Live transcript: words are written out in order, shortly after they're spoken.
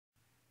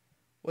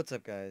What's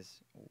up, guys?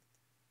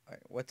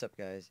 Alright, what's up,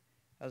 guys?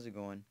 How's it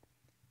going?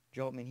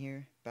 TheJaultman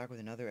here, back with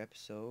another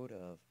episode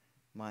of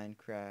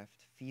Minecraft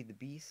Feed the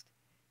Beast.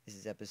 This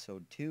is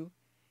episode 2.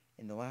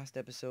 In the last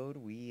episode,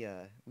 we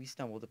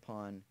stumbled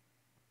upon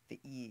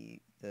the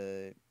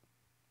the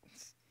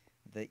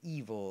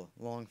evil,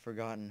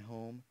 long-forgotten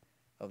home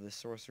of the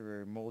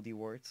sorcerer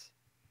Moldywarts,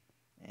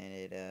 and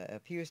it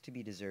appears to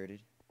be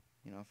deserted,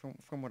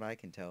 from what I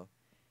can tell.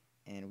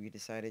 And we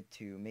decided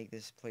to make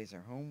this place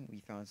our home. We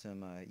found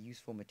some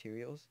useful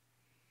materials.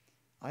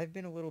 I've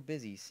been a little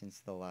busy since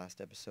the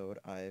last episode.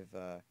 I've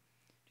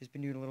just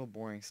been doing a little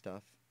boring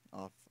stuff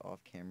off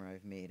camera.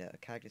 I've made a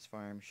cactus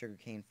farm,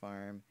 sugarcane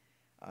farm.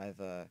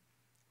 I've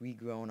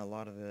regrown a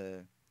lot of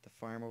the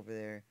farm over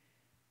there.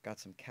 Got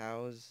some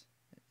cows,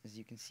 as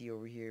you can see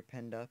over here,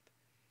 penned up.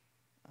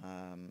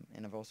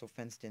 And I've also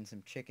fenced in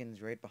some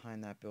chickens right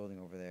behind that building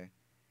over there.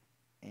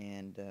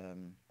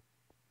 And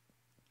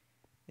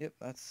yep,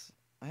 that's.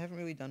 I haven't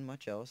really done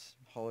much else.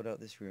 Hollowed out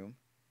this room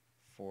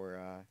for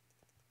a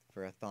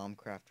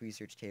Thaumcraft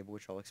research table,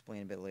 which I'll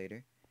explain a bit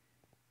later.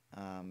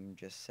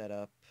 Just set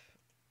up,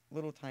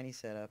 little tiny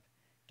setup,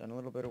 done a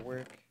little bit of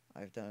work.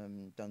 I've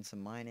done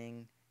some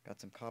mining,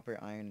 got some copper,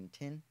 iron, and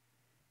tin.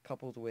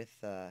 Coupled with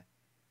the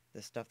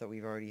stuff that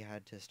we've already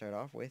had to start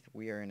off with,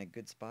 we are in a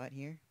good spot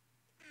here.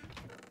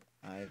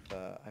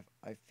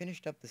 I've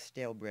finished up the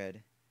stale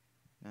bread.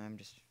 Now I'm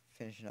just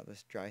finishing up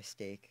this dry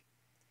steak.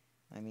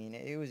 I mean,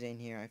 it was in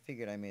here. I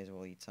figured I may as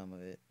well eat some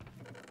of it.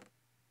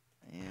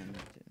 And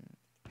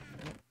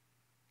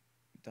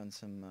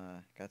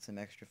got some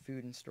extra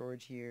food in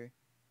storage here.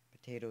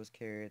 Potatoes,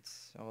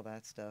 carrots, all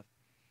that stuff.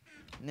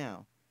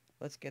 Now,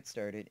 let's get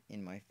started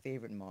in my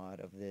favorite mod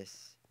of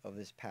this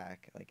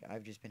pack. Like,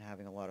 I've just been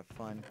having a lot of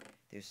fun.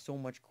 There's so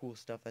much cool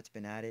stuff that's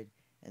been added,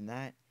 and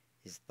that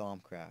is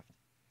Thaumcraft.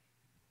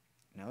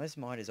 Now, this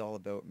mod is all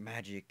about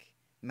magic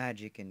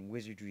and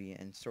wizardry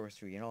and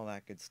sorcery and all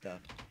that good stuff.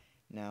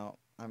 Now,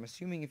 I'm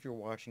assuming if you're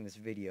watching this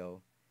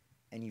video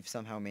and you've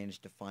somehow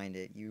managed to find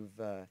it, you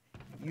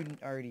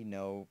already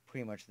know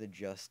pretty much the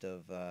gist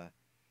of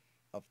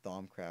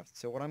Thaumcraft.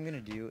 So what I'm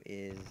gonna do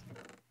is,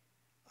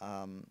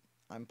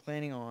 I'm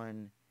planning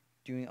on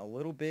doing a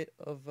little bit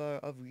of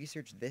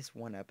research this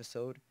one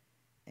episode,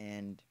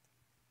 and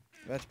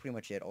that's pretty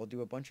much it. I'll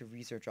do a bunch of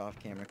research off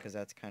camera because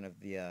that's kind of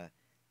the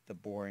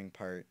boring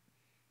part,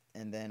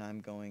 and then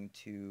I'm going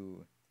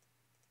to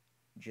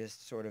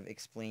just sort of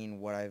explain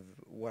what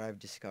I've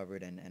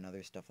discovered and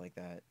other stuff like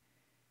that.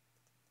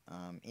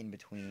 In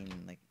between,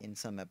 like in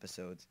some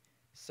episodes.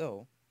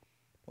 So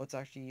let's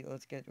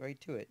get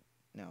right to it.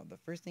 Now, the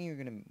first thing you're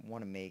gonna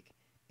want to make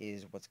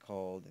is what's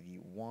called the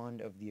Wand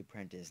of the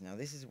Apprentice. Now,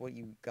 this is what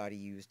you gotta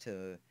use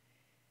to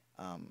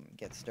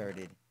get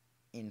started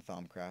in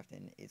Thaumcraft,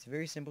 and it's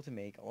very simple to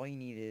make. All you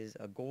need is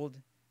a gold.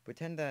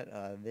 Pretend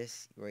that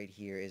this right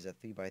here is a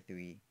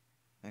 3x3.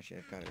 Actually,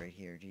 I've got it right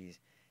here. Jeez.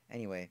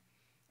 Anyway,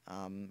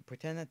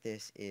 pretend that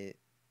this is.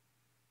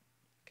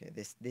 Okay,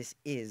 this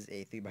is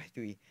a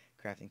 3x3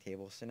 crafting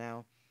table. So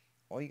now,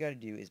 all you gotta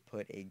do is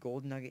put a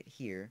gold nugget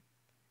here,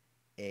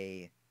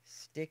 a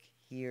stick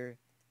here,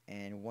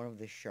 and one of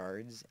the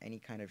shards, any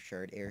kind of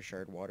shard, air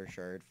shard, water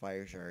shard,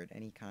 fire shard,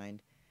 any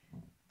kind,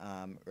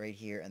 right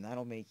here, and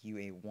that'll make you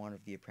a Wand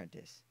of the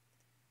Apprentice.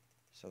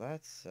 So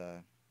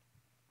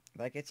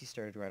that gets you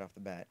started right off the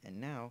bat. And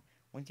now,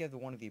 once you have the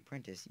Wand of the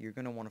Apprentice, you're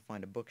gonna want to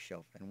find a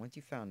bookshelf. And once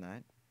you found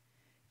that,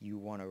 you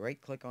want to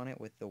right-click on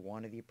it with the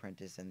Wand of the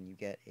Apprentice, and you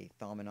get a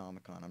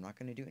Thaumonomicon. I'm not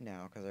going to do it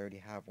now because I already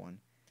have one,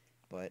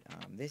 but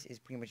this is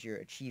pretty much your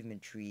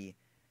achievement tree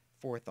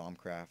for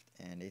Thaumcraft,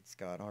 and it's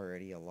got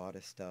already a lot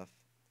of stuff,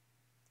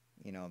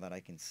 that I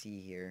can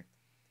see here.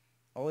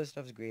 All this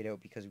stuff's grayed out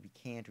because we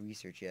can't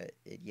research it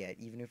yet.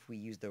 Even if we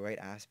use the right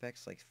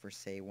aspects, like for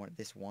say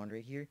this wand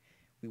right here,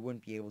 we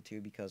wouldn't be able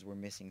to because we're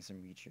missing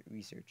some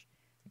research.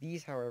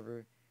 These,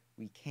 however,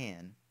 we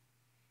can.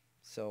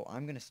 So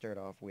I'm going to start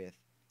off with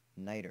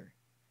Niter.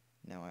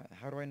 Now,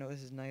 how do I know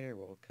this is Niter?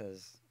 Well,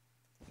 because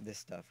this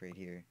stuff right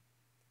here.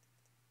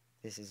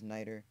 This is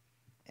Niter,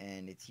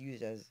 and it's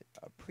used as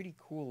a pretty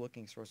cool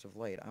looking source of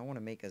light. I want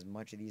to make as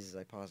much of these as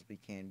I possibly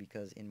can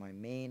because in my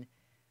main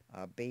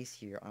base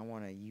here, I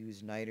want to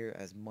use Niter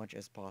as much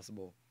as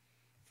possible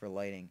for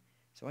lighting.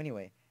 So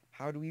anyway,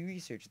 how do we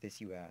research this,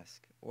 you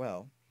ask?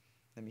 Well,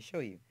 let me show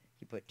you.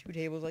 You put 2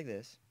 tables like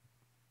this,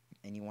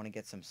 and you want to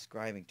get some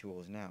scribing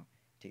tools. Now,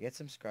 to get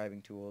some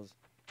scribing tools,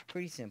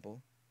 pretty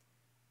simple.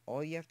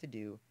 All you have to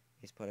do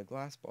is put a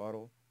glass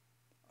bottle,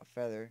 a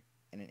feather,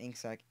 and an ink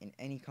sac in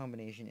any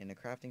combination in a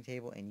crafting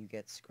table, and you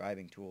get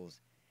scribing tools.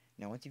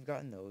 Now, once you've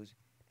gotten those,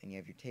 and you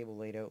have your table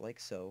laid out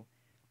like so,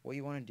 what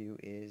you want to do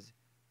is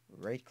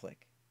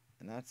right-click,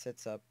 and that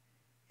sets up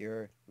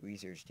your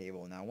research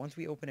table. Now, once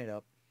we open it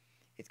up,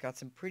 it's got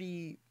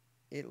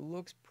it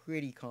looks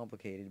pretty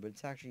complicated, but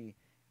it's actually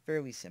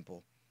fairly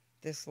simple.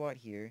 This slot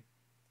here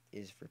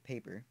is for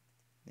paper.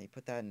 They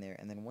put that in there,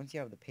 and then once you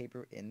have the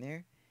paper in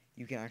there,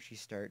 you can actually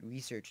start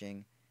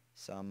researching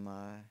some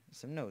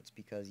notes,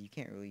 because you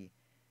can't really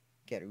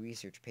get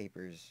research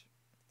papers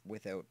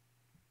without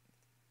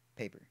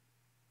paper.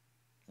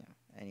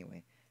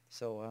 anyway.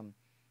 So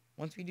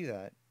once we do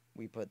that,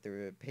 we put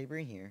the paper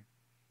in here,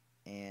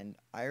 and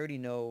I already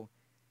know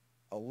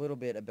a little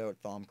bit about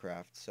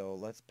Thaumcraft, so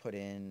let's put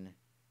in,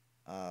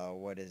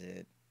 what is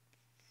it,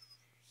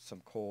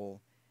 some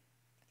coal,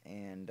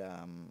 and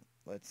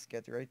let's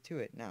get right to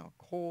it. Now,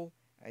 coal,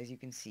 as you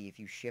can see, if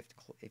you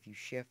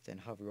shift and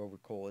hover over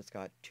coal, it's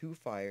got 2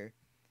 fire,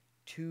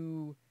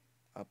 2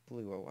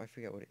 blue, oh, I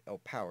forget what it, oh,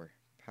 power,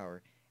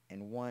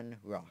 and 1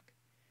 rock.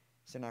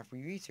 So now if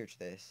we research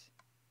this,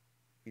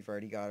 we've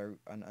already got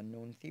an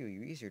unknown theory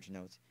research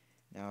notes.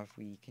 Now if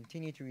we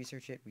continue to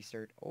research it, we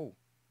start, oh,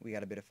 we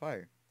got a bit of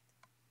fire.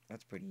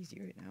 That's pretty easy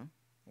right now.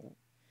 Oh,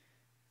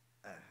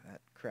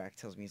 that crack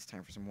tells me it's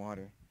time for some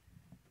water.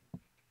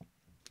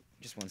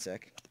 Just one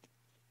sec.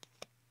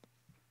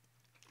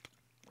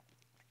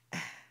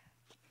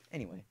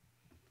 Anyway,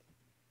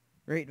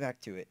 right back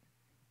to it.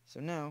 So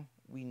now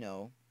we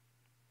know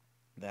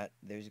that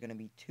there's going to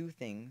be 2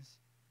 things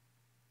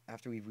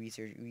after we've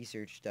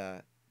researched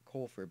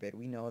coal for a bit.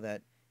 We know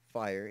that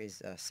fire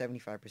is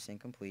 75%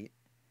 complete,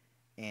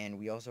 and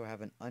we also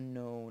have an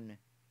unknown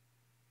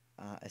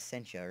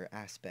essentia or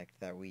aspect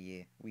that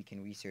we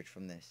can research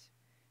from this.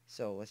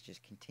 So let's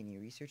just continue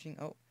researching.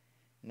 Oh,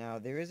 now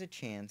there is a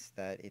chance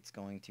that it's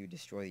going to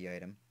destroy the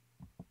item,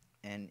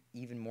 and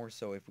even more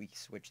so if we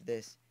switch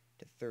this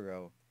to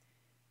thorough.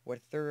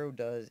 What thorough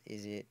does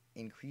is it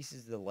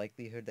increases the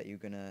likelihood that you're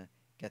gonna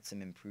get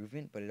some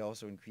improvement, but it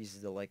also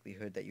increases the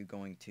likelihood that you're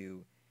going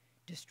to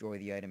destroy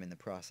the item in the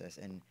process,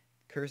 and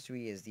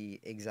cursory is the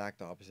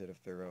exact opposite of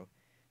thorough.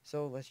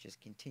 So let's just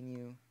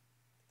continue,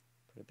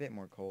 put a bit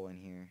more coal in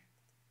here,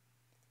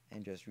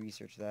 and just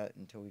research that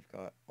until we've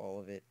got all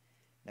of it.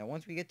 Now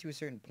once we get to a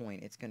certain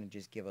point, it's going to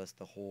just give us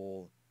the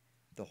whole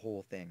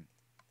thing.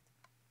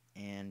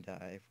 And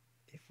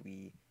if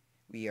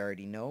we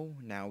already know,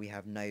 now we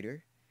have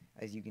niter,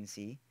 as you can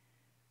see.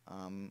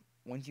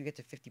 Once you get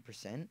to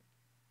 50%,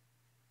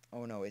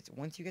 oh no, it's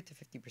once you get to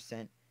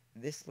 50%,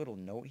 this little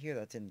note here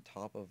that's in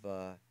top of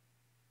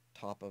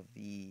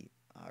the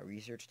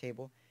research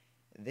table,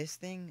 this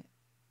thing,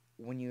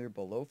 when you're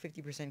below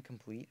 50%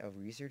 complete of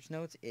research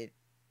notes, it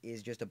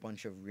is just a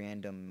bunch of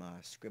random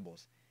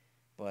scribbles.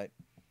 But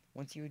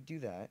once you do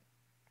that,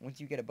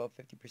 once you get above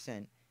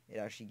 50%, it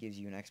actually gives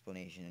you an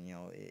explanation. And, you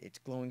know, it's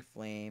glowing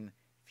flame,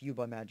 fueled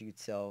by magic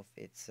itself.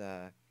 It's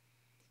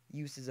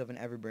uses of an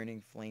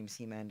ever-burning flame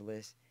seem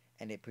endless,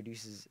 and it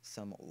produces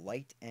some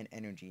light and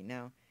energy.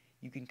 Now,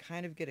 you can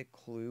kind of get a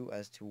clue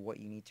as to what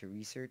you need to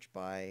research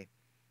by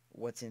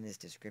what's in this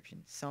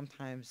description.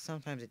 Sometimes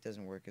it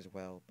doesn't work as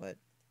well, but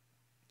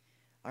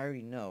I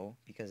already know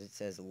because it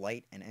says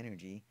light and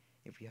energy.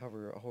 If we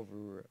hover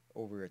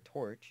over a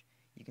torch,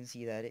 you can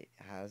see that it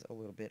has a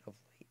little bit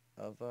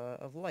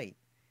of light,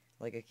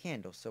 like a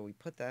candle. So we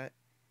put that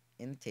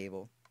in the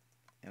table,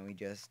 and we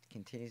just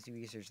continuously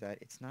research that.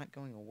 It's not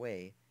going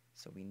away,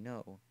 so we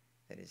know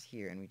that it's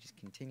here, and we just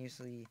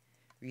continuously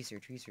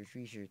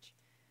research.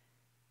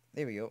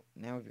 There we go.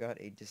 Now we've got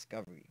a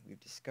discovery. We've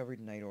discovered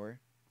night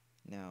ore.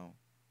 Now,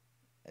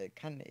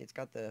 it's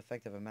got the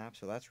effect of a map,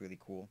 so that's really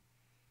cool.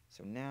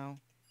 So now,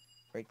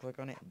 right click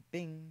on it,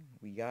 bing,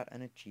 we got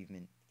an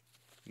achievement.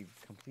 We've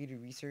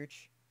completed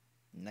research,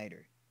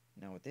 niter.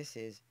 Now what this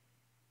is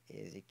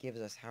it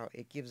gives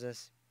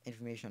us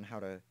information on how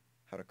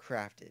to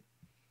craft it.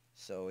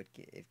 So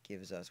it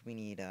gives us, we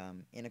need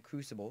in a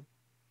crucible,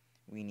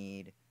 we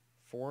need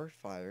 4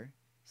 fire,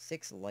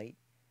 6 light,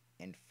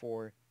 and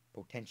 4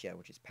 potentia,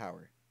 which is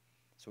power.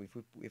 So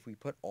if we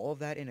put all of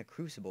that in a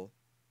crucible,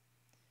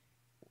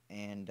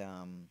 and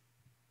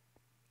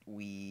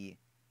we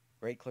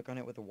right click on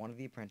it with one of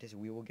the apprentice,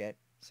 we will get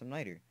some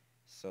niter.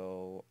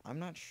 So I'm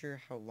not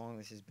sure how long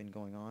this has been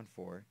going on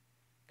for,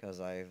 because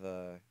I've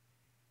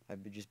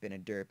just been a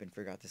derp and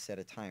forgot to set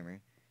a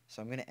timer.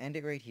 So I'm going to end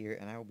it right here,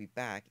 and I will be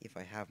back if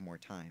I have more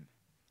time.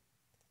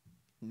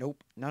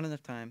 Nope, not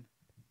enough time.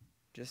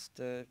 Just,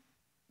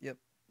 yep,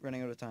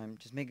 running out of time.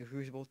 Just make a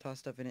crucible, toss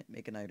stuff in it,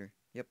 make a niter.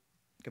 Yep,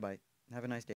 goodbye. Have a nice day.